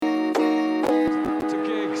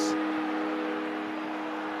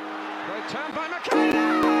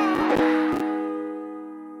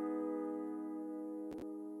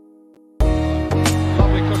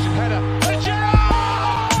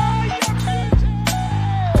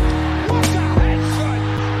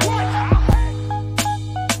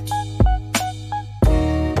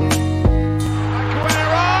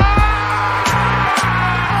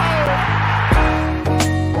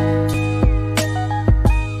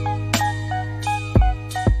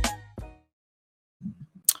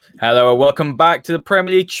Hello and welcome back to the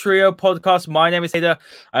Premier League Trio podcast. My name is Hader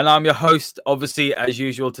and I'm your host, obviously, as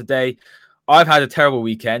usual today. I've had a terrible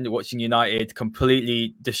weekend watching United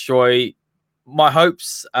completely destroy my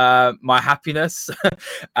hopes, my happiness,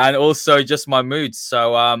 and also just my mood.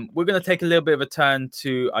 So we're going to take a little bit of a turn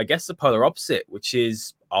to, I guess, the polar opposite, which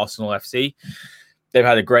is Arsenal FC. They've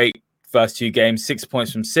had a great first two games, 6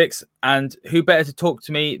 points from 6. And who better to talk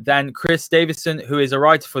to me than Chris Davison, who is a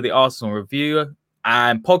writer for the Arsenal Review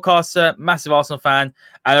and podcaster, massive Arsenal fan,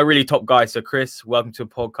 and a really top guy. So, Chris, welcome to a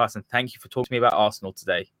podcast, and thank you for talking to me about Arsenal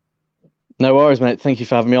today. No worries, mate. Thank you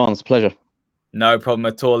for having me on. It's a pleasure. No problem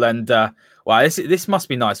at all. And wow, this must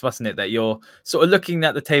be nice, mustn't it? That you're sort of looking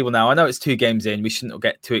at the table now. I know it's 2 games in. We shouldn't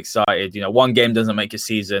get too excited. You know, one game doesn't make your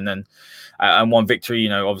season, and one victory, you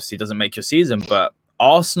know, obviously doesn't make your season. But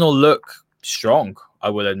Arsenal look strong,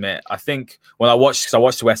 I will admit. I think when I watched the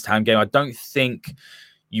West Ham game, I don't think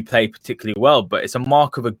you play particularly well, but it's a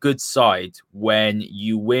mark of a good side when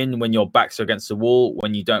you win, when your backs are against the wall,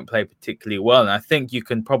 when you don't play particularly well. And I think you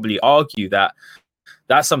can probably argue that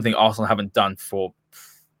that's something Arsenal haven't done for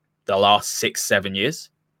the last 6-7 years.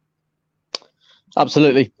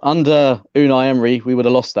 Absolutely. Under Unai Emery, we would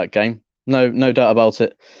have lost that game. No doubt about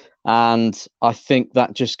it. And I think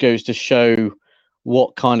that just goes to show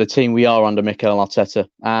what kind of team we are under Mikel Arteta.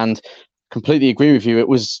 And completely agree with you. It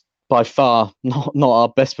was by far not our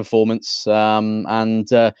best performance. You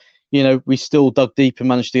know, we still dug deep and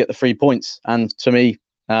managed to get the 3 points. And to me,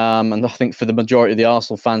 and I think for the majority of the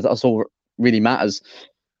Arsenal fans, that's all really matters.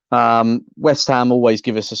 West Ham always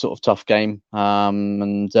give us a sort of tough game.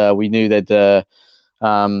 We knew they'd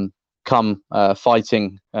come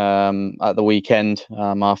fighting at the weekend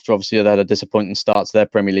after obviously they had a disappointing start to their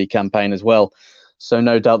Premier League campaign as well. So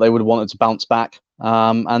no doubt they would have wanted to bounce back.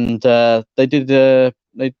 They did.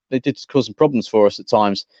 They did cause some problems for us at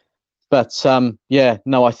times, but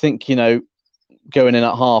I think, you know, going in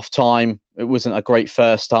at half time, it wasn't a great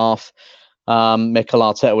first half. Mikel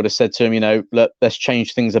Arteta would have said to him, you know, look, let's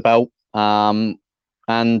change things about and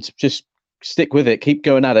just stick with it, keep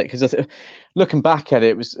going at it. Because looking back at it,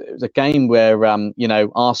 it was a game where you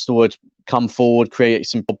know, Arsenal would come forward, create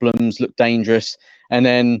some problems, look dangerous, and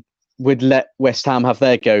then we'd let West Ham have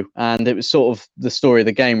their go, and it was sort of the story of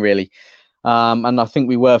the game, really. And I think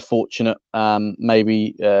we were fortunate,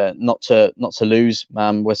 maybe not to lose.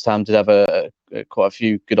 West Ham did have quite a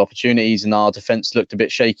few good opportunities, and our defence looked a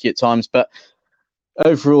bit shaky at times. But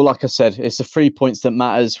overall, like I said, it's the 3 points that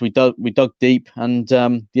matters. We dug deep, and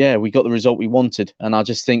we got the result we wanted. And I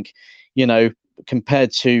just think, you know,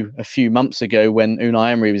 compared to a few months ago when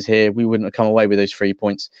Unai Emery was here, we wouldn't have come away with those 3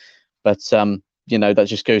 points. But you know, that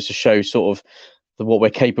just goes to show sort of what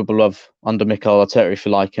we're capable of under Mikel Arteta, if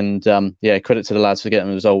you like. And credit to the lads for getting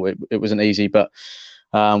the result. It wasn't easy, but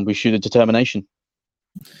we showed determination.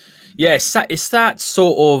 Yeah, it's that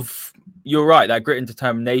sort of, you're right, that grit and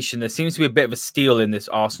determination. There seems to be a bit of a steal in this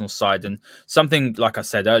Arsenal side, and something, like I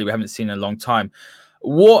said earlier, we haven't seen in a long time.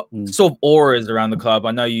 What sort of aura is around the club?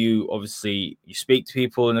 I know you speak to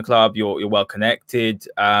people in the club, you're well connected,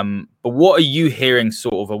 but what are you hearing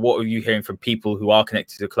or what are you hearing from people who are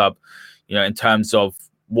connected to the club, you know, in terms of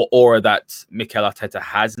what aura that Mikel Arteta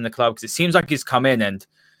has in the club? Because it seems like he's come in, and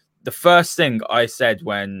the first thing I said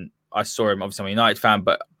when I saw him, obviously I'm a United fan,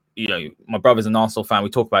 but, you know, my brother's an Arsenal fan, we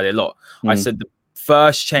talk about it a lot. I said the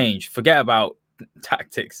first change, forget about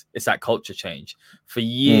tactics, it's that culture change. For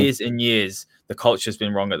years and years, the culture's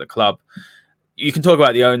been wrong at the club. You can talk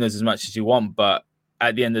about the owners as much as you want, but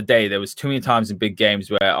at the end of the day, there was too many times in big games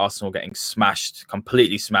where Arsenal were getting smashed,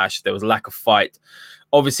 completely smashed. There was a lack of fight.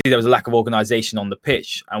 Obviously, there was a lack of organisation on the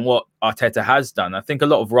pitch. And what Arteta has done, I think a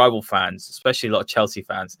lot of rival fans, especially a lot of Chelsea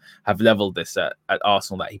fans, have levelled this at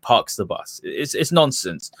Arsenal, that he parks the bus. It's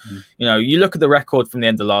nonsense. You know, you look at the record from the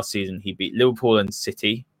end of last season, he beat Liverpool and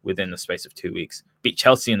City within the space of 2 weeks, beat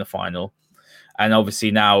Chelsea in the final, and obviously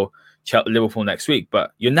now Liverpool next week.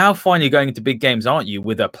 But you're now finally going into big games, aren't you,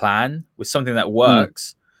 with a plan, with something that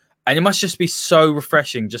works. And it must just be so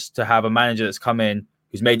refreshing just to have a manager that's come in,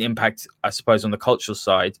 who's made an impact, I suppose, on the cultural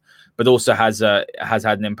side, but also has had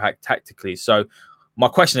an impact tactically. So my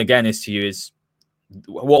question again is to you is,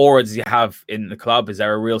 what aura does he have in the club? Is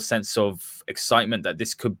there a real sense of excitement that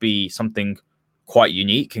this could be something quite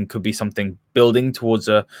unique and could be something building towards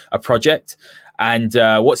a project? And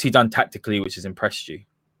what's he done tactically which has impressed you?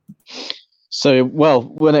 So, well,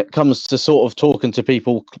 when it comes to sort of talking to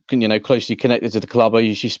people, you know, closely connected to the club, I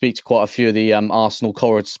usually speak to quite a few of the Arsenal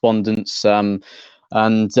correspondents. You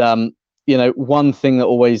know, one thing that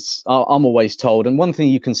I'm always told, and one thing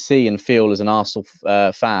you can see and feel as an Arsenal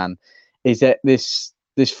fan, is that this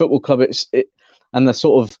football club, and the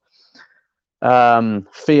sort of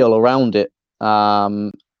feel around it.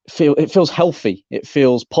 It feels healthy. It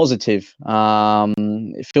feels positive.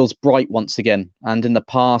 It feels bright once again. And in the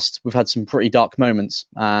past, we've had some pretty dark moments,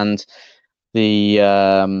 and the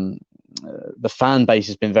fan base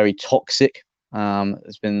has been very toxic.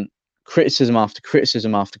 There's been criticism after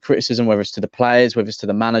criticism after criticism, whether it's to the players, whether it's to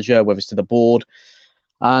the manager, whether it's to the board.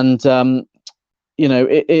 And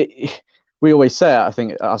we always say it, I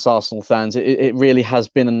think, us Arsenal fans, it really has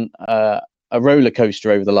been a roller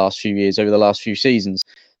coaster over the last few years, over the last few seasons.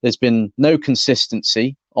 There's been no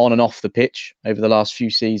consistency on and off the pitch over the last few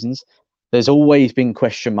seasons. There's always been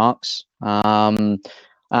question marks, and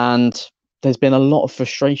there's been a lot of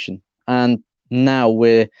frustration. And now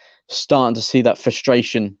we're starting to see that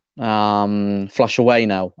frustration flush away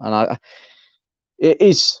now, and it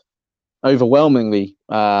is overwhelmingly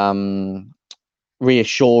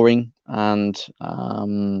reassuring and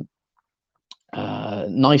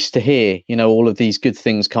nice to hear, all of these good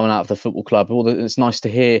things coming out of the football club. It's nice to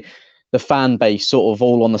hear the fan base sort of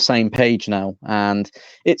all on the same page now, and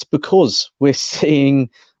it's because we're seeing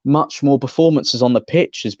much more performances on the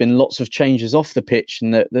pitch. There's been lots of changes off the pitch,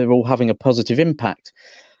 and they're all having a positive impact.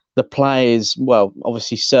 The players, well,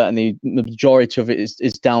 obviously, certainly the majority of it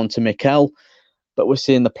is down to Mikel, but we're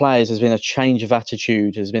seeing the players. There's been a change of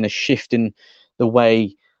attitude. There's been a shift in the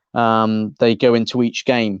way they go into each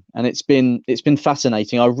game, and it's been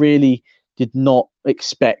fascinating. I really did not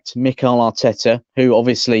expect Mikel Arteta, who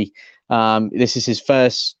obviously this is his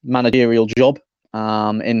first managerial job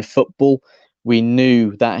in football. We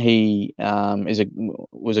knew that he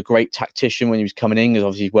was a great tactician when he was coming in, because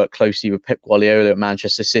obviously he worked closely with Pep Guardiola at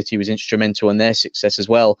Manchester City, was instrumental in their success as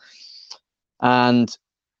well. And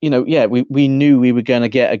we knew we were going to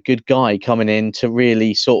get a good guy coming in to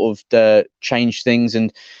really sort of change things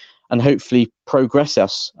and hopefully progress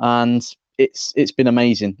us. And it's been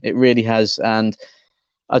amazing. It really has. And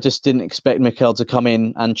I just didn't expect Mikel to come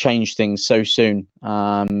in and change things so soon.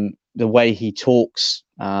 The way he talks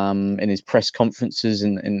in his press conferences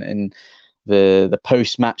and in the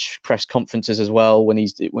post-match press conferences as well, when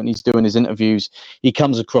he's doing his interviews, he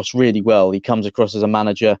comes across really well. He comes across as a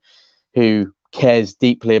manager who cares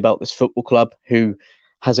deeply about this football club, who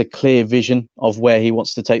has a clear vision of where he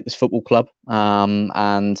wants to take this football club.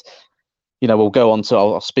 And we'll go on to,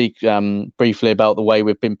 I'll speak briefly about the way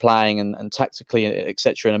we've been playing and tactically,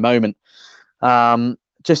 etc. in a moment.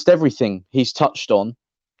 Just everything he's touched on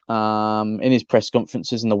in his press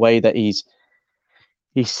conferences, and the way that he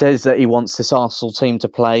says that he wants this Arsenal team to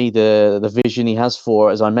play, the vision he has for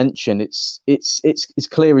it, as I mentioned, it's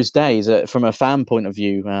clear as day from a fan point of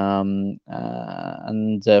view, and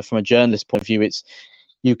from a journalist point of view.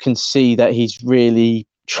 You can see that he's really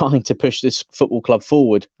trying to push this football club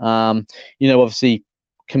forward. Obviously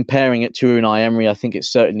comparing it to Unai Emery, I think it's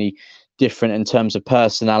certainly different in terms of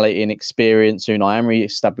personality and experience. Unai Emery,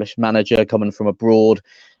 established manager coming from abroad,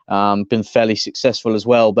 been fairly successful as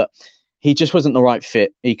well, but he just wasn't the right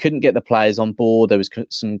fit. He couldn't get the players on board. There was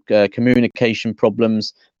some communication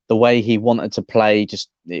problems. The way he wanted to play,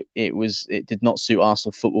 it did not suit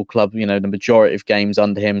Arsenal Football Club. The majority of games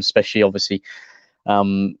under him, especially obviously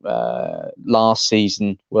last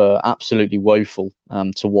season, were absolutely woeful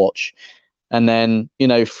to watch. And then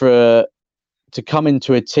to come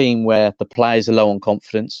into a team where the players are low on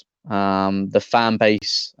confidence, the fan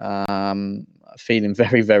base feeling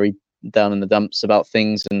very, very down in the dumps about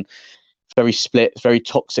things, and very split, very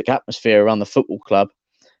toxic atmosphere around the football club.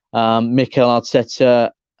 Mikel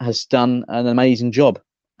Arteta has done an amazing job,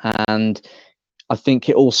 and I think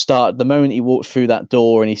it all started the moment he walked through that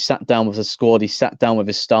door and he sat down with the squad. He sat down with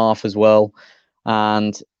his staff as well,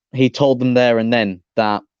 and he told them there and then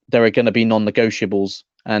that there are going to be non-negotiables,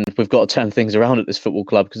 and we've got to turn things around at this football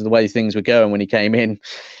club, because the way things were going when he came in,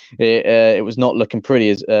 it was not looking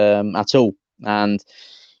pretty at all. And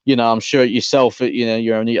I'm sure yourself, I know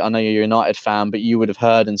you're a United fan, but you would have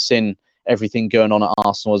heard and seen everything going on at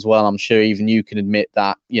Arsenal as well. I'm sure even you can admit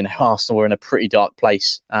that Arsenal were in a pretty dark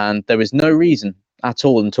place, and there was no reason at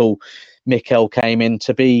all until Mikel came in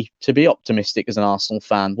to be optimistic as an Arsenal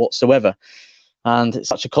fan whatsoever. And it's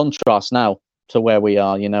such a contrast now to where we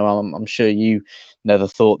are. I'm sure you never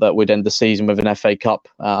thought that we'd end the season with an FA Cup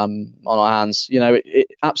on our hands. It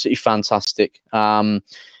absolutely fantastic.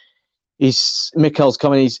 Mikel's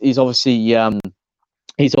coming. He's obviously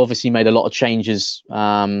made a lot of changes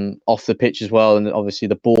off the pitch as well, and obviously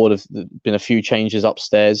the board have been a few changes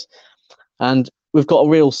upstairs, and we've got a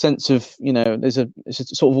real sense of it's a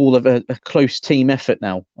sort of all of a close team effort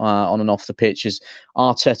now on and off the pitch. Is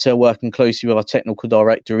Arteta working closely with our technical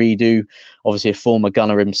director Edu, obviously a former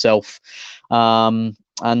Gunner himself,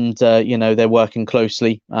 you know, they're working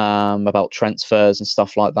closely about transfers and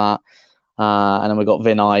stuff like that. And then we've got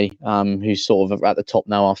Vinay, who's sort of at the top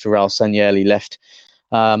now after Raul Sanllehi left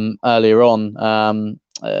earlier on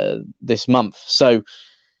this month. So,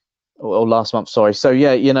 or last month, sorry. So,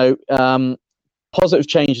 yeah, you know, positive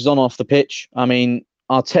changes on off the pitch. I mean,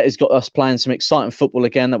 Arteta's got us playing some exciting football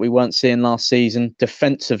again that we weren't seeing last season.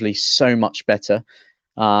 Defensively, so much better.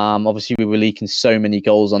 Obviously, we were leaking so many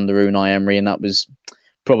goals under Unai Emery, and that was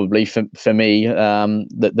probably for me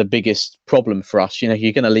the biggest problem for us. You know,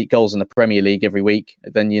 you're going to leak goals in the Premier League every week,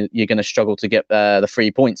 then you're going to struggle to get the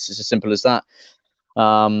 3 points. It's as simple as that.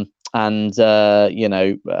 You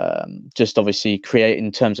know, just obviously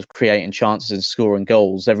in terms of creating chances and scoring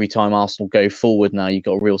goals, every time Arsenal go forward now, you've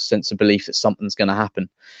got a real sense of belief that something's going to happen.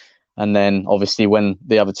 And then obviously when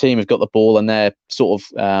the other team have got the ball and they're sort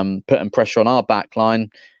of putting pressure on our back line,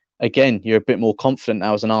 again, you're a bit more confident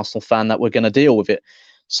now as an Arsenal fan that we're going to deal with it.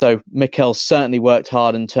 So Mikel certainly worked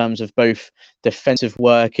hard in terms of both defensive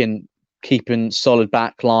work in keeping solid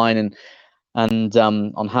back line and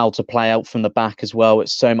on how to play out from the back as well.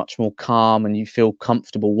 It's so much more calm and you feel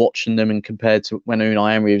comfortable watching them. And compared to when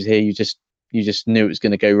Unai Emery was here, you just knew it was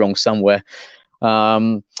going to go wrong somewhere.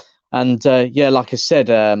 Yeah, like I said,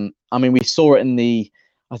 I mean, we saw it in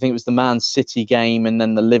I think it was the Man City game and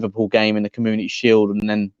then the Liverpool game in the Community Shield. And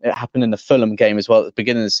then it happened in the Fulham game as well at the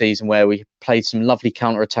beginning of the season, where we played some lovely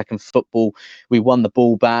counter-attacking football. We won the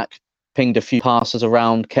ball back, pinged a few passes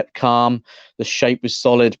around, kept calm. The shape was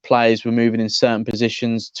solid. Players were moving in certain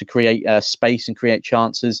positions to create space and create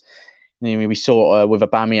chances. I mean, we saw with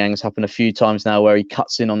Aubameyang's happen a few times now, where he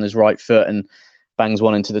cuts in on his right foot and bangs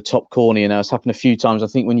one into the top corner. You know, it's happened a few times. I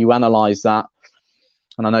think when you analyse that,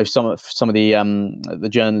 and I know some of the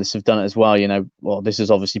journalists have done it as well. You know, well, this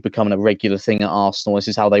is obviously becoming a regular thing at Arsenal. This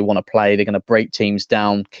is how they want to play. They're going to break teams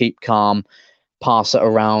down, keep calm, pass it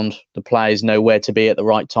around. The players know where to be at the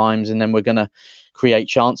right times, and then we're going to create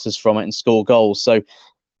chances from it and score goals. So,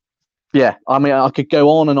 yeah, I mean, I could go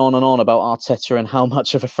on and on and on about Arteta and how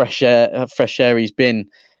much of a fresh air he's been,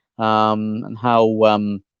 and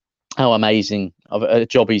how amazing of a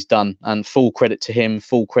job he's done, and full credit to him,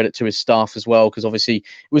 full credit to his staff as well, because obviously it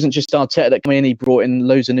wasn't just Arteta that came in. He brought in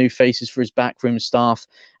loads of new faces for his backroom staff,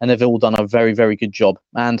 and they've all done a very, very good job.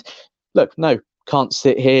 And look, no, can't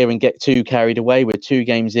sit here and get too carried away. We're 2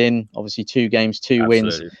 games in, obviously 2 games, 2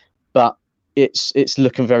 wins, but it's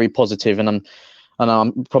looking very positive. And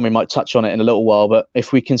I probably might touch on it in a little while, but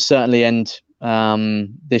if we can certainly end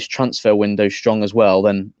this transfer window strong as well,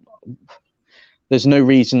 then there's no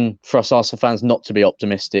reason for us Arsenal fans not to be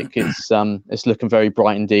optimistic. It's looking very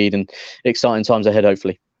bright indeed, and exciting times ahead,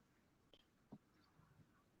 hopefully.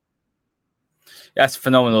 That's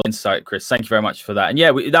phenomenal insight, Chris. Thank you very much for that. And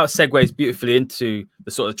yeah, that segues beautifully into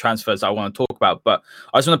the sort of transfers I want to talk about. But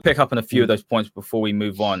I just want to pick up on a few of those points before we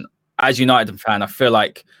move on. As a United fan, I feel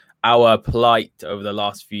like our plight over the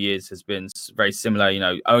last few years has been very similar. You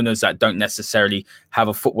know, owners that don't necessarily have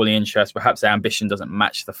a footballing interest, perhaps their ambition doesn't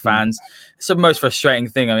match the fans. It's the most frustrating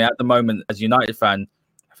thing. I mean, at the moment, as a United fan,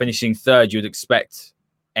 finishing 3rd, you'd expect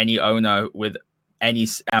any owner with any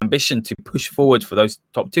ambition to push forward for those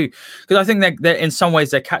top 2, because I think they're in some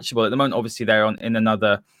ways they're catchable at the moment. Obviously, they're in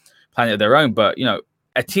another planet of their own, but you know,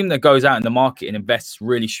 a team that goes out in the market and invests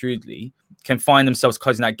really shrewdly can find themselves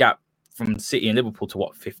closing that gap from City and Liverpool to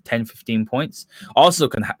what, 10, 15 points. Arsenal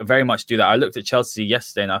can very much do that. I looked at Chelsea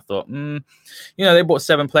yesterday and I thought, you know, they bought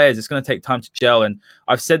 7 players. It's going to take time to gel. And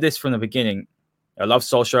I've said this from the beginning. I love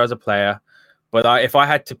Solskjaer as a player, but if I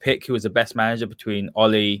had to pick who was the best manager between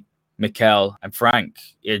Oli, Mikel, and Frank,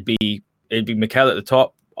 it'd be Mikel at the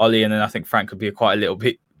top, Oli, and then I think Frank could be quite a little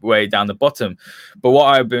bit way down the bottom. But what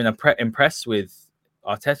I've been impressed with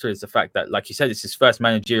Arteta is the fact that, like you said, it's his first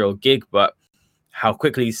managerial gig, but how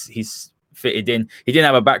quickly he's fitted in. He didn't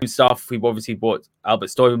have a backroom staff. We've obviously bought Albert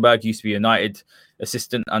Stuyvenberg, used to be United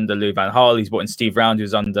assistant under Louis van Gaal. He's brought in Steve Round,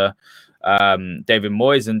 who's under David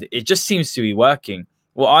Moyes, and it just seems to be working.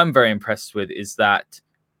 What I'm very impressed with is that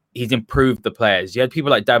he's improved the players. You had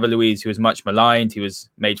people like David Luiz, who was much maligned. He was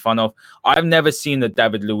made fun of. I've never seen the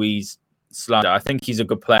David Luiz slander. I think he's a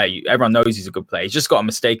good player. Everyone knows he's a good player. He's just got a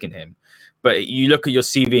mistake in him. But you look at your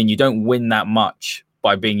CV and you don't win that much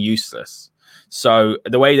by being useless. So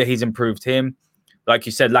the way that he's improved him, like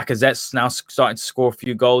you said, Lacazette's now starting to score a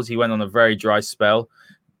few goals. He went on a very dry spell,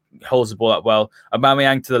 holds the ball up well.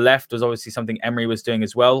 Aubameyang to the left was obviously something Emery was doing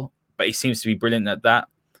as well, but he seems to be brilliant at that.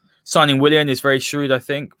 Signing Willian is very shrewd, I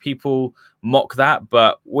think. People mock that,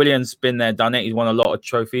 but Willian's been there, done it. He's won a lot of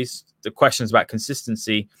trophies. The question's about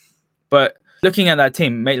consistency. But looking at that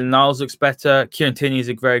team, Maitland-Niles looks better. Kieran Tierney is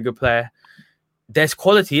a very good player. there's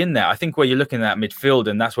quality in there. I think where you're looking at midfield,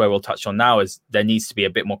 and that's where we'll touch on now, is there needs to be a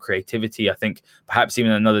bit more creativity. I think perhaps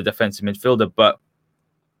even another defensive midfielder, but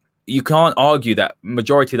you can't argue that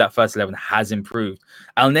majority of that first 11 has improved.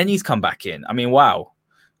 And then he's come back in. I mean, wow,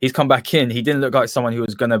 he's come back in. He didn't look like someone who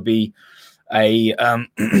was going to be a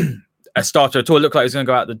starter at all. It looked like he was going to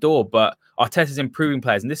go out the door, but Arteta's improving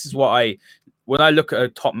players. And this is what when I look at a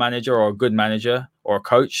top manager or a good manager or a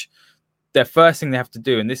coach, their first thing they have to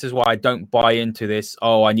do, and this is why I don't buy into this,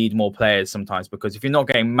 I need more players sometimes, because if you're not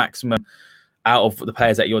getting maximum out of the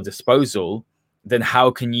players at your disposal, then how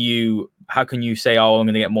can you say, I'm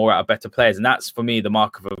going to get more out of better players? And that's, for me, the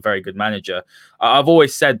mark of a very good manager. I've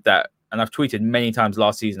always said that, and I've tweeted many times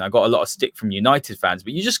last season. I got a lot of stick from United fans,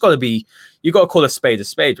 but you just got to call a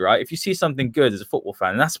spade, right? If you see something good as a football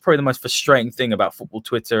fan, and that's probably the most frustrating thing about football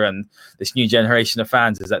Twitter and this new generation of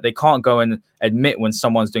fans, is that they can't go and admit when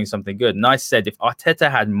someone's doing something good. And I said, if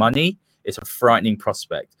Arteta had money, it's a frightening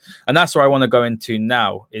prospect. And that's where I want to go into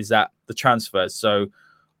now, is that the transfers. So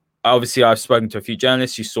obviously I've spoken to a few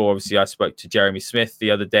journalists. You saw, obviously, I spoke to Jeremy Smith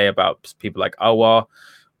the other day about people like Aouar.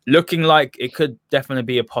 Looking like it could definitely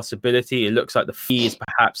be a possibility. It looks like the fee is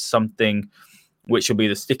perhaps something which will be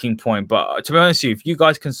the sticking point. But to be honest with you, if you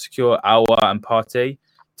guys can secure Aouar and Partey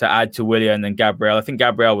to add to Willian and then Gabriel, I think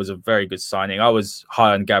Gabriel was a very good signing. I was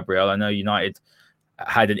high on Gabriel. I know United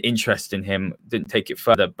had an interest in him, didn't take it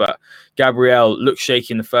further. But Gabriel looks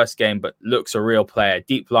shaky in the first game, but looks a real player,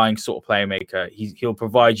 deep-lying sort of playmaker. He'll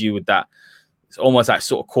provide you with that. It's almost that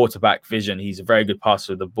sort of quarterback vision. He's a very good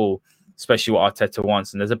passer of the ball, especially what Arteta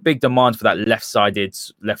wants. And there's a big demand for that left-sided,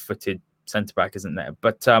 left-footed centre-back, isn't there?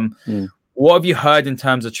 But what have you heard in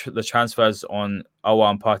terms of the transfers on Aouar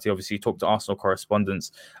and Partey? Obviously, you talked to Arsenal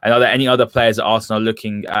correspondents. And are there any other players that Arsenal are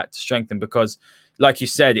looking at to strengthen? Because, like you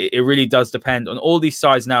said, it really does depend on all these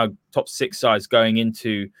sides now, top 6 sides going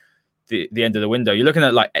into the end of the window. You're looking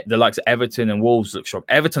at like the likes of Everton and Wolves look strong.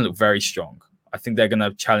 Everton look very strong. I think they're going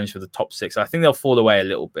to challenge for the top 6. I think they'll fall away a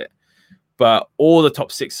little bit. But all the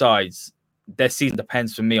top 6 sides, their season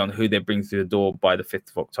depends for me on who they bring through the door by the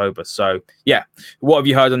 5th of October. So, yeah, what have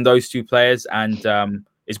you heard on those 2 players? And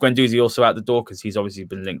is Guendouzi also out the door? Because he's obviously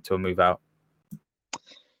been linked to a move out.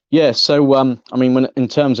 Yeah, so, I mean, in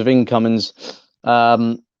terms of incomings,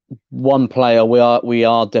 one player we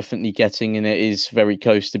are definitely getting, and it is very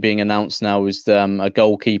close to being announced now, is a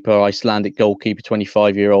goalkeeper, Icelandic goalkeeper,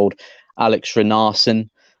 25-year-old Alex Runarsson.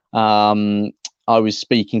 I was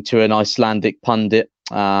speaking to an Icelandic pundit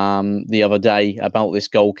the other day about this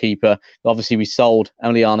goalkeeper. Obviously, we sold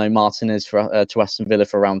Emiliano Martinez to Aston Villa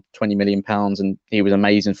for around £20 million, and he was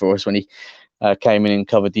amazing for us when he came in and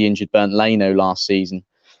covered the injured Bernd Leno last season.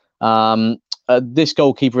 This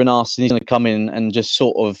goalkeeper in Arsenal, he's going to come in and just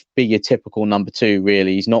sort of be a typical number 2,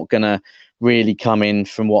 really. He's not going to really come in,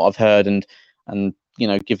 from what I've heard, and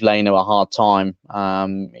give Leno a hard time.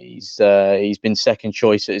 He's been second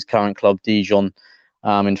choice at his current club, Dijon,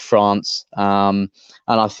 in France. And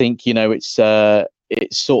I think,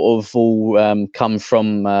 it's sort of all come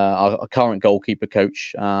from our current goalkeeper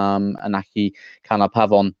coach, Anaki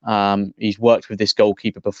Kanapavon. He's worked with this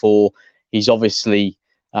goalkeeper before. He's obviously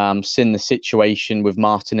seen the situation with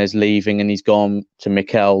Martinez leaving, and he's gone to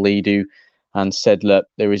Mikel Lidu and said, look,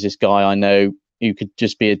 there is this guy I know who could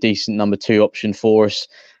just be a decent number 2 option for us.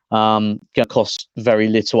 Going to cost very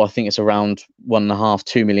little. I think it's around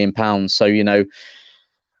 £1.5–2 million. So,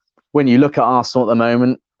 when you look at Arsenal at the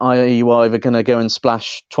moment, you are either going to go and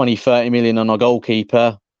splash 20–30 million on a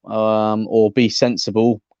goalkeeper, or be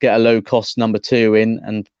sensible, get a low-cost number 2 in,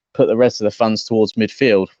 and put the rest of the funds towards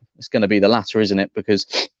midfield. It's going to be the latter, isn't it?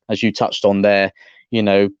 Because, as you touched on there,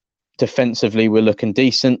 defensively we're looking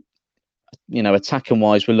decent. Attacking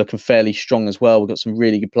wise, we're looking fairly strong as well. We've got some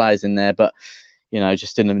really good players in there, but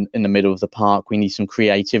just in the middle of the park, we need some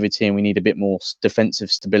creativity, and we need a bit more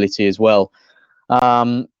defensive stability as well.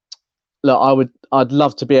 Look, I'd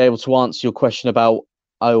love to be able to answer your question about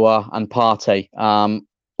Aouar and Partey.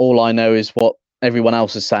 All I know is what everyone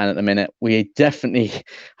else is saying at the minute. We definitely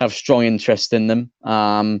have strong interest in them,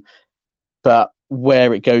 but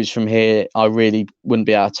where it goes from here, I really wouldn't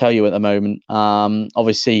be able to tell you at the moment.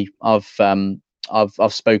 Obviously, I've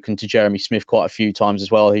spoken to Jeremy Smith quite a few times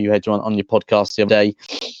as well, who you had on your podcast the other day,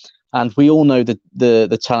 and we all know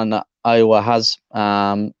the talent that Aouar has.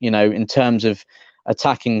 In terms of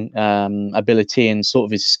attacking ability and sort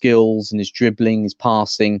of his skills and his dribbling, his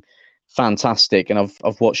passing, fantastic. And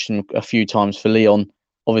I've watched him a few times for Lyon.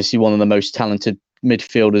 Obviously, one of the most talented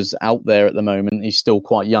midfielders out there at the moment. He's still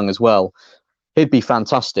quite young as well. He'd be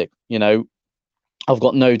fantastic. I've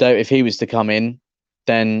got no doubt if he was to come in,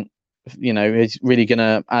 then he's really going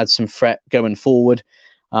to add some threat going forward.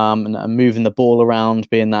 and moving the ball around,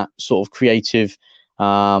 being that sort of creative,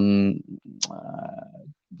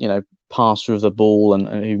 passer of the ball and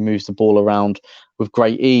who moves the ball around with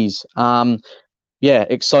great ease.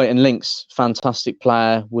 Exciting links. Fantastic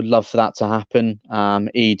player. Would love for that to happen.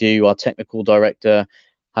 Edu, our technical director,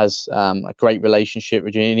 has a great relationship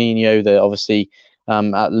with Juninho. They're obviously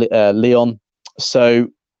at Lyon. So,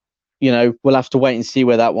 we'll have to wait and see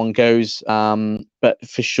where that one goes. But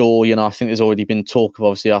for sure, I think there's already been talk of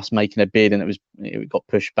obviously us making a bid, and it got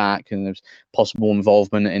pushed back, and there was possible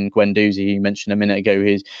involvement in Guendouzi, you mentioned a minute ago,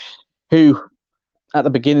 who at the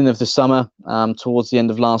beginning of the summer, towards the end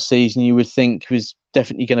of last season, you would think was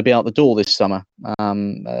definitely going to be out the door this summer,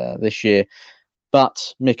 this year.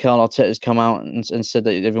 But Mikel Arteta has come out and said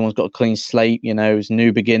that everyone's got a clean slate. It's a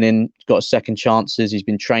new beginning, got a second chances. He's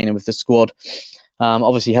been training with the squad.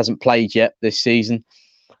 Obviously, hasn't played yet this season.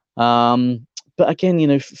 But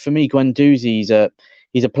again, for me, Guendouzi,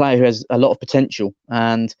 he's a player who has a lot of potential,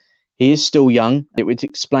 and he is still young. It would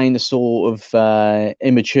explain the sort of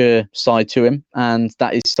immature side to him, and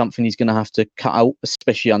that is something he's going to have to cut out,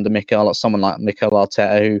 especially under someone like Mikel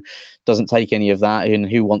Arteta, who doesn't take any of that and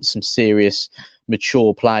who wants some serious,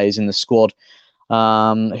 mature players in the squad,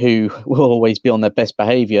 who will always be on their best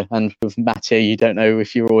behaviour. And with Matty, you don't know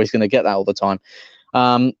if you're always going to get that all the time.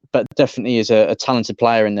 But definitely is a talented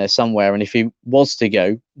player in there somewhere. And if he was to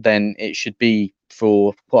go, then it should be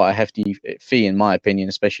for quite a hefty fee, in my opinion,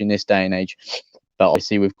 especially in this day and age. But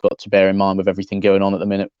obviously, we've got to bear in mind with everything going on at the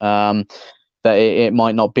minute, that it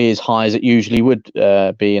might not be as high as it usually would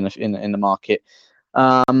be in the market.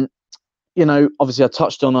 Obviously, I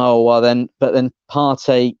touched on Aouar but then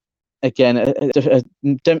Partey, again,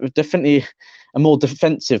 definitely a more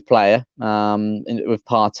defensive player with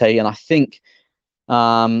Partey, and I think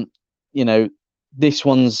this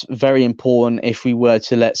one's very important if we were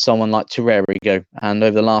to let someone like Torreira go. And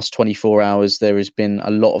over the last 24 hours, there has been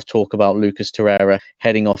a lot of talk about Lucas Torreira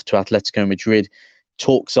heading off to Atletico Madrid.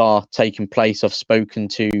 Talks are taking place. I've spoken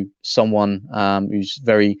to someone who's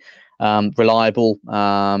very reliable.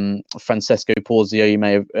 Francesco Porzio, you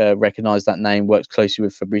may have recognised that name, works closely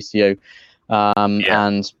with Fabrizio.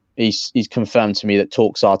 And he's confirmed to me that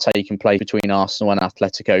talks are taking place between Arsenal and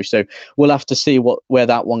Atletico. So we'll have to see where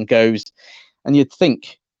that one goes. And you would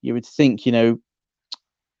think,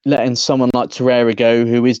 letting someone like Torreira go,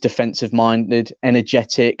 who is defensive minded,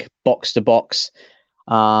 energetic, box to box,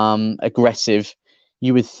 aggressive,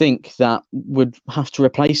 you would think that would have to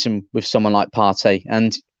replace him with someone like Partey.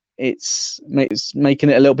 And it's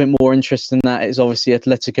making it a little bit more interesting that it's obviously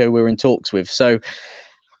Atletico we're in talks with. So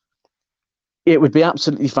it would be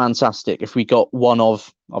absolutely fantastic if we got one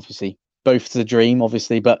of, obviously, both the dream,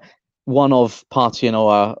 obviously, but one of Partey and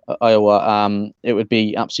Aouar. It would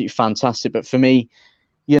be absolutely fantastic. But for me,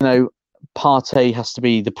 Partey has to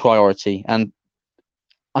be the priority. And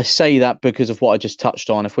I say that because of what I just touched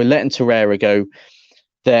on. If we're letting Torreira go,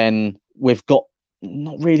 then we've got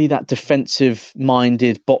not really that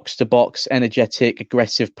defensive-minded, box-to-box, energetic,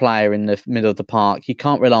 aggressive player in the middle of the park. You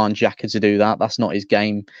can't rely on Xhaka to do that. That's not his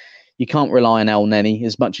game. You can't rely on El Neni.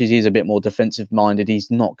 As much as he's a bit more defensive-minded, I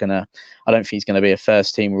don't think he's going to be a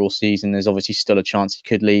first teamer all season. There's obviously still a chance he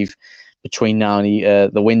could leave between now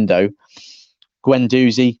and the window.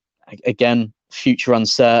 Guendouzi, again, future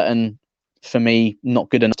uncertain. For me, not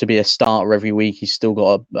good enough to be a starter every week. He's still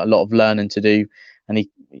got a lot of learning to do. And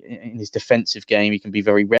in his defensive game, he can be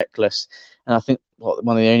very reckless. And I think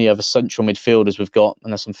one of the only other central midfielders we've got,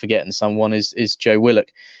 unless I'm forgetting someone, is Joe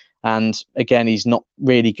Willock. And again, he's not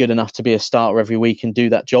really good enough to be a starter every week and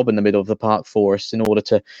do that job in the middle of the park for us in order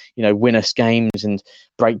to, win us games and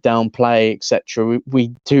break down play, etc.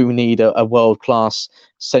 We do need a world-class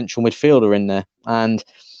central midfielder in there. And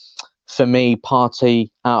for me,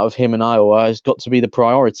 Partey, out of him and Aouar, has got to be the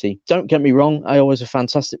priority. Don't get me wrong, Aouar's a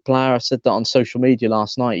fantastic player. I said that on social media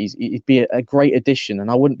last night. He'd be a great addition,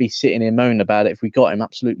 and I wouldn't be sitting here moaning about it if we got him.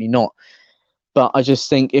 Absolutely not. But I just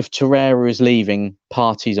think if Torreira is leaving,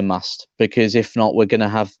 Partey's a must, because if not, we're going to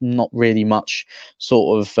have not really much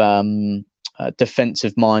sort of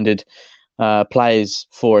defensive-minded players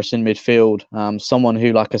for us in midfield. Someone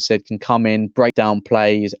who, like I said, can come in, break down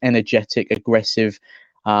play, is energetic, aggressive,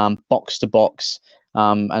 box to box,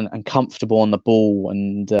 and comfortable on the ball,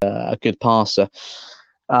 and a good passer.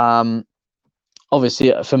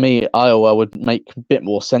 Obviously, for me, Aouar would make a bit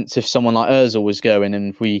more sense if someone like Ozil was going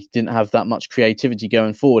and we didn't have that much creativity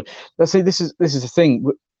going forward. Let's say this is the thing.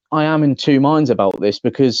 I am in two minds about this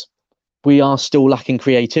because we are still lacking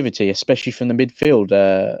creativity, especially from the midfield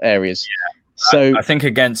areas. Yeah. So I think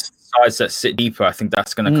against sides that sit deeper, I think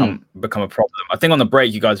that's going to become a problem. I think on the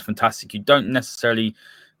break, you guys are fantastic. You don't necessarily.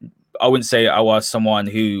 I wouldn't say I was someone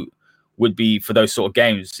who would be for those sort of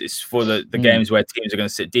games. It's for the games where teams are going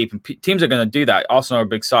to sit deep, and teams are going to do that. Arsenal are a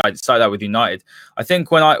big side. It's like that with United. I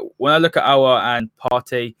think when I look at Aouar and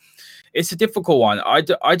Partey, it's a difficult one.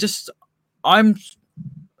 I'm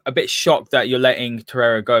a bit shocked that you're letting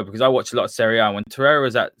Torreira go, because I watch a lot of Serie A. When Torreira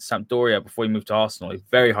was at Sampdoria before he moved to Arsenal, he's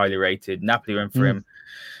very highly rated. Napoli went for him.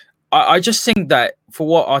 I just think that for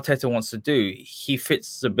what Arteta wants to do, he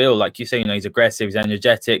fits the bill. Like you say, you know, he's aggressive, he's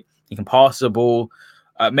energetic, he can pass the ball.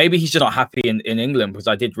 Maybe he's just not happy in England, because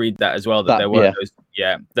I did read that as well, that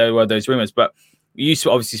there were those rumors. But you used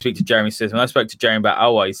to obviously speak to Jeremy Smith. When I spoke to Jeremy about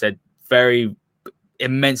Aouar, he said very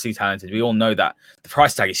immensely talented. We all know that. The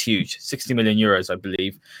price tag is huge, 60 million euros, I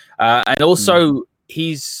believe. And also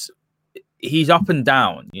he's up and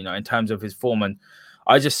down, you know, in terms of his form. And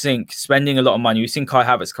I just think spending a lot of money, we've seen Kai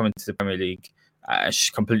Havertz come into the Premier League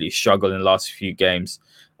completely struggle in the last few games.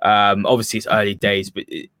 Obviously it's early days, but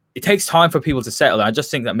it takes time for people to settle. And I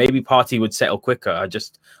just think that maybe Partey would settle quicker. I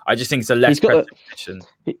just think it's a less position.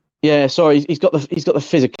 Yeah, sorry, he's got the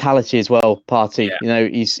physicality as well, Partey. Yeah. You know,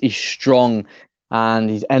 he's strong and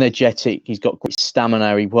he's energetic. He's got great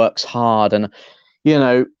stamina. He works hard, and you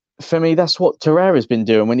know, for me, that's what Torreira's been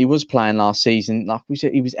doing when he was playing last season. Like we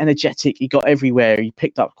said, he was energetic. He got everywhere. He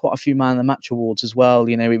picked up quite a few Man of the Match awards as well.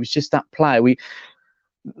 You know, he was just that player.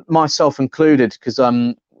 Myself included, because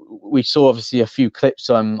we saw obviously a few clips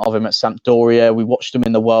of him at Sampdoria. We watched him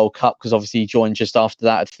in the World Cup, because obviously he joined just after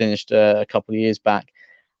that, had finished a couple of years back.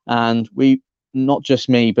 And we, not just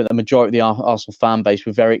me, but the majority of the Arsenal fan base,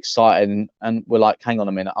 were very excited, and we're like, hang on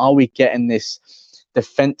a minute, are we getting this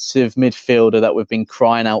defensive midfielder that we've been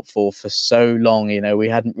crying out for so long? You know, we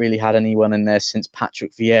hadn't really had anyone in there since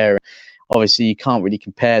Patrick Vieira. Obviously, you can't really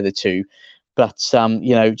compare the two. But,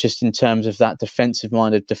 you know, just in terms of that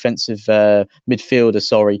defensive-minded, midfielder,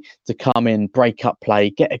 to come in, break up play,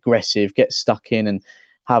 get aggressive, get stuck in, and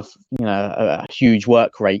have, you know, a huge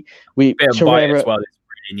work rate. Torreira as well is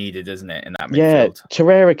really needed, isn't it, in that midfield? Yeah,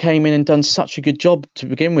 Torreira came in and done such a good job to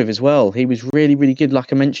begin with as well. He was really, really good.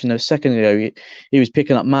 Like I mentioned a second ago, he was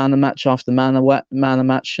picking up man of match after man of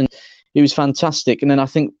match, and he was fantastic. And then I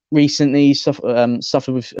think recently he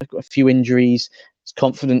suffered with a few injuries. His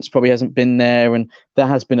confidence probably hasn't been there, and there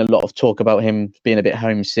has been a lot of talk about him being a bit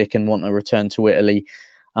homesick and wanting to return to Italy.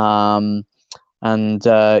 Yeah,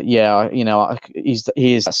 you know,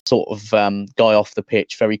 he is that sort of guy off the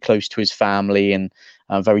pitch, very close to his family and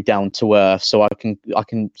very down to earth. So I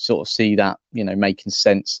can sort of see that, you know, making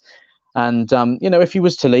sense. And you know, if he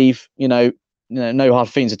was to leave, you know, no hard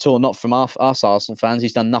feelings at all. Not from us Arsenal fans.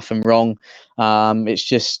 He's done nothing wrong. It's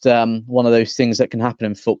just one of those things that can happen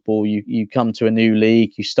in football. You come to a new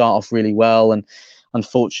league, you start off really well, and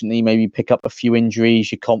unfortunately, maybe pick up a few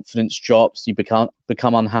injuries. Your confidence drops. You become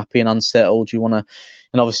unhappy and unsettled. You want to,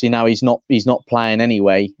 and obviously now he's not playing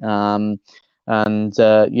anyway. Yeah,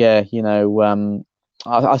 you know,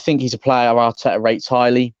 I think he's a player Arteta rates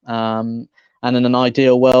highly. And in an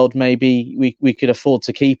ideal world, maybe we could afford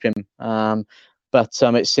to keep him. But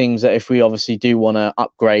it seems that if we obviously do want to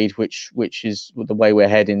upgrade, which is the way we're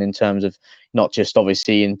heading in terms of not just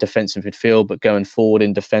obviously in defensive midfield, but going forward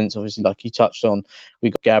in defence, obviously, like you touched on,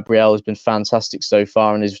 we got Gabriel, who's been fantastic so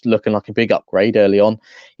far and is looking like a big upgrade early on.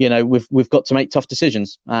 You know, we've got to make tough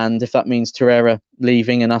decisions. And if that means Torreira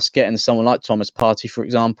leaving and us getting someone like Thomas Partey, for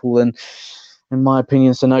example, then in my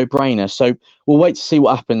opinion, it's a no-brainer. So we'll wait to see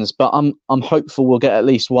what happens. But I'm hopeful we'll get at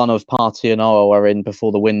least one of Partey and Aouar in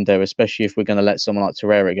before the window, especially if we're going to let someone like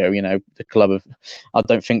Torreira go. You know, the club of, I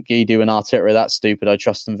don't think Guido and Arteta are that stupid. I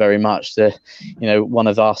trust them very much. You know, one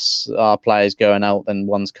of our players going out, then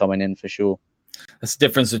one's coming in for sure. That's the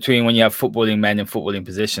difference between when you have footballing men in footballing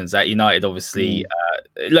positions. At United, obviously,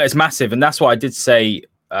 it's massive. And that's what I did say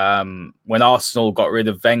when Arsenal got rid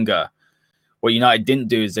of Wenger. What United didn't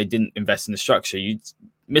do is they didn't invest in the structure.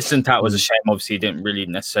 Mislintat was a shame. Obviously, he didn't really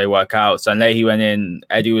necessarily work out. Sanlehi went in.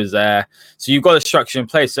 Eddie was there. So you've got a structure in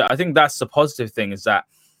place. So I think that's the positive thing, is that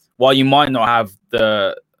while you might not have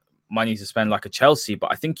the money to spend like a Chelsea,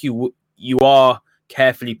 but I think you are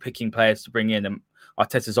carefully picking players to bring in. And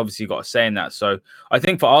Arteta's obviously got a say in that. So I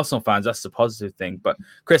think for Arsenal fans, that's the positive thing. But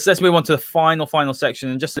Chris, let's move on to the final section.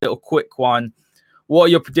 And just a little quick one. What are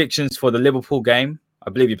your predictions for the Liverpool game? I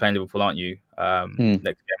believe you're playing Liverpool, aren't you? Next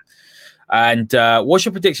game. And what's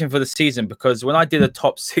your prediction for the season? Because when I did a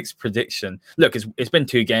top 6 prediction, look, it's been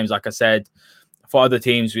 2 games, like I said. For other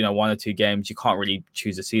teams, you know, 1 or 2 games, you can't really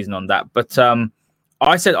choose a season on that. But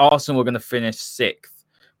I said Arsenal were going to finish 6th,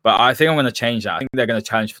 but I think I'm going to change that. I think they're going to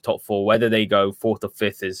challenge for top 4. Whether they go 4th or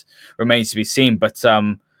 5th remains to be seen. But I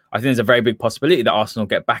think there's a very big possibility that Arsenal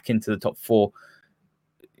get back into the top 4.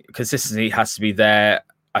 Consistency has to be there.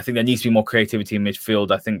 I think there needs to be more creativity in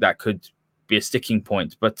midfield. I think that could be a sticking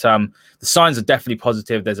point. But the signs are definitely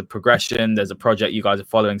positive. There's a progression. There's a project you guys are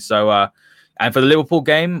following. So, and for the Liverpool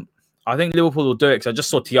game, I think Liverpool will do it, because I just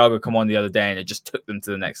saw Thiago come on the other day and it just took them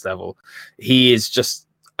to the next level. He is just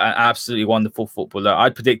an absolutely wonderful footballer. I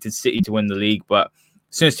predicted City to win the league, but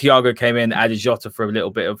as soon as Thiago came in, added Jota for a little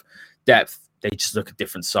bit of depth, they just look a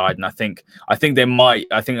different side. And I think they might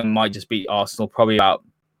just beat Arsenal, probably about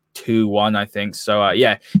 2-1, I think. So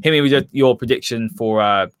yeah, hit me with your prediction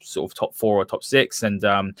for sort of top 4 or top 6, and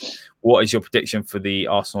what is your prediction for the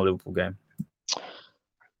Arsenal Liverpool game?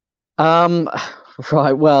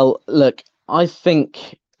 Right. Well, look, I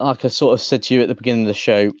think, like I sort of said to you at the beginning of the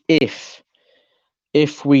show, if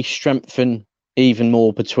we strengthen even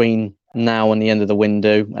more between now and the end of the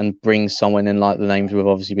window and bring someone in like the names we've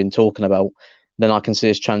obviously been talking about, then I can see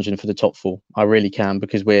us challenging for the top 4. I really can,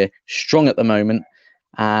 because we're strong at the moment.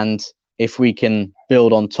 And if we can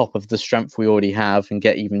build on top of the strength we already have and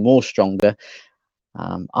get even more stronger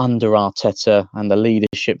under Arteta and the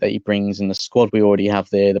leadership that he brings and the squad we already have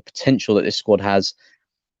there, the potential that this squad has,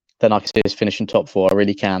 then I can see us finishing top 4. I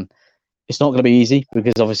really can. It's not going to be easy,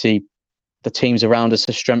 because obviously the teams around us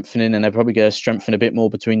are strengthening, and they're probably going to strengthen a bit more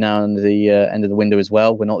between now and the end of the window as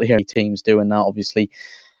well. We're not the only teams doing that, obviously.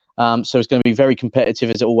 So it's going to be very competitive,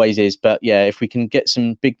 as it always is. But yeah, if we can get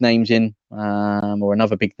some big names in, or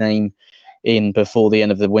another big name in before the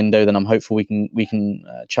end of the window, then I'm hopeful we can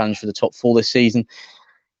challenge for the top 4 this season.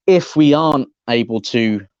 If we aren't able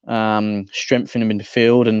to strengthen in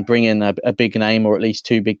midfield and bring in a big name, or at least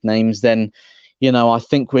 2 big names, then I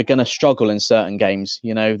think we're going to struggle in certain games.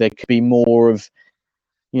 There could be more of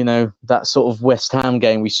that sort of West Ham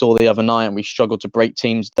game we saw the other night, and we struggled to break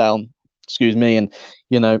teams down. Excuse me, and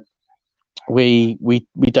we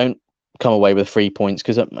don't come away with 3 points,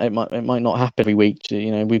 because it might not happen every week.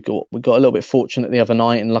 We got a little bit fortunate the other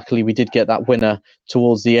night, and luckily we did get that winner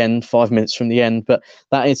towards the end, 5 minutes from the end. But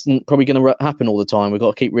that isn't probably going to happen all the time. We've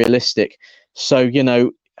got to keep realistic. So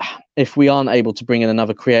if we aren't able to bring in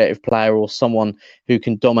another creative player or someone who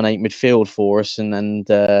can dominate midfield for us and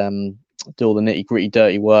do all the nitty gritty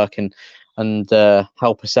dirty work and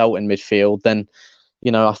help us out in midfield, then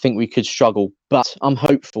I think we could struggle. But I'm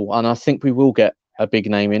hopeful, and I think we will get a big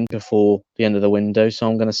name in before the end of the window. So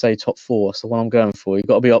I'm going to say top 4. So what I'm going for, you've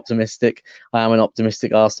got to be optimistic. I am an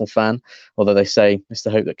optimistic Arsenal fan, although they say it's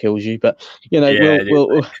the hope that kills you. But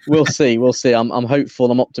we'll see. We'll see. I'm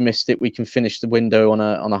hopeful. I'm optimistic. We can finish the window on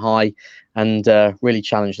a high and really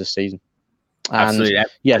challenge this season. And absolutely.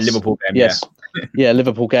 Yes, Liverpool game. Yes, yeah,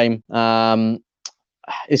 Liverpool game.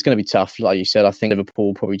 It's going to be tough, like you said. I think Liverpool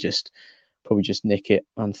will probably just nick it,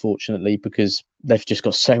 unfortunately, because they've just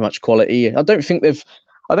got so much quality. I don't think they've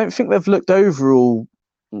looked overall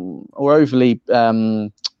or overly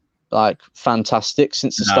like fantastic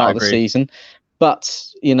since the start of the season. But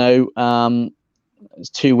it's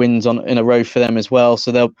 2 wins in a row for them as well.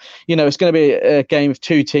 So they'll, it's going to be a game of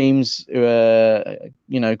 2 teams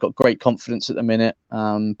who got great confidence at the minute,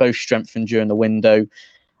 both strengthened during the window.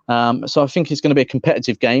 So I think it's going to be a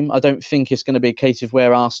competitive game. I don't think it's going to be a case of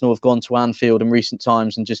where Arsenal have gone to Anfield in recent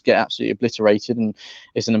times and just get absolutely obliterated and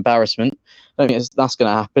it's an embarrassment. I don't think that's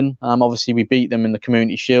going to happen. Obviously, we beat them in the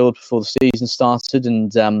Community Shield before the season started,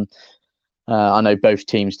 and I know both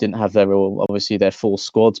teams didn't have their full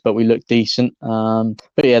squads, but we looked decent.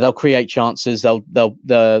 But yeah, they'll create chances. They'll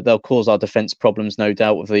cause our defence problems, no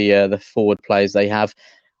doubt, with the forward players they have.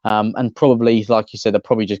 And probably, like you said, they're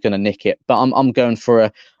probably just going to nick it. But I'm going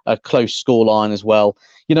for a close scoreline as well.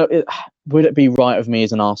 Would it be right of me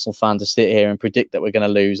as an Arsenal fan to sit here and predict that we're going to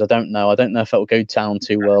lose? I don't know. I don't know if it will go down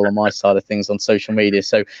too well on my side of things on social media.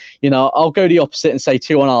 So, I'll go the opposite and say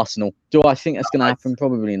 2-1 Arsenal. Do I think that's going to happen?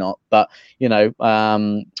 Probably not. But be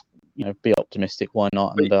optimistic. Why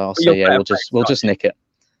not? And I'll say we'll just nick it.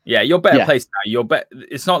 Yeah, you're better placed now.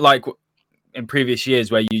 It's not like in previous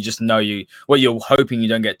years where you just know you're hoping you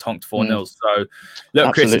don't get tonked 4-0. So look,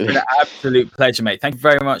 absolutely. Chris, it's been an absolute pleasure, mate. Thank you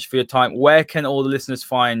very much for your time. Where can all the listeners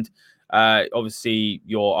find obviously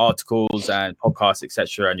your articles and podcasts,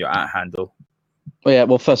 etc., and your @handle?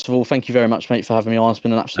 Well, first of all, thank you very much, mate, for having me on. It's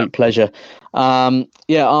been an absolute pleasure.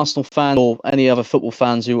 Arsenal fans or any other football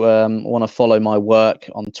fans who want to follow my work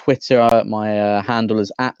on Twitter, my handle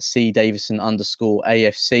is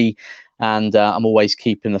 @CDavison_AFC. And I'm always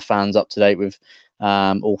keeping the fans up to date with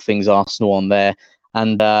all things Arsenal on there.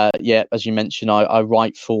 And as you mentioned, I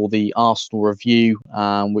write for the Arsenal Review,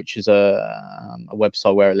 which is a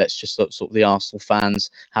website where it lets just sort of the Arsenal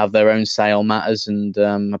fans have their own say on matters and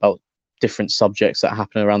about different subjects that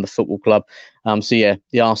happen around the football club. The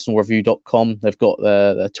arsenalreview.com. They've got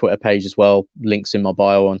the Twitter page as well. Links in my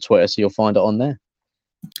bio on Twitter, so you'll find it on there.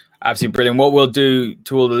 Absolutely brilliant. What we'll do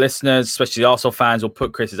to all the listeners, especially the Arsenal fans, we'll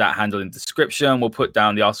put Chris's @handle in the description. We'll put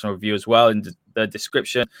down the Arsenal review as well in the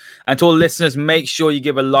description. And to all the listeners, make sure you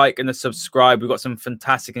give a like and a subscribe. We've got some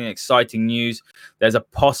fantastic and exciting news. There's a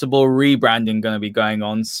possible rebranding going to be going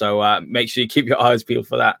on. So make sure you keep your eyes peeled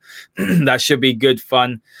for that. That should be good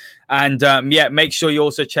fun. And make sure you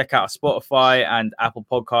also check out Spotify and Apple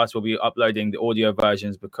Podcasts. We'll be uploading the audio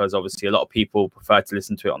versions because obviously a lot of people prefer to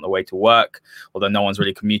listen to it on the way to work, although no one's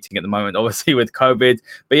really commuting at the moment, obviously with COVID.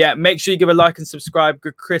 But yeah, make sure you give a like and subscribe.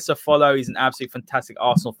 Give Chris a follow. He's an absolutely fantastic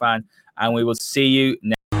Arsenal fan. And we will see you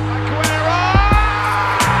next.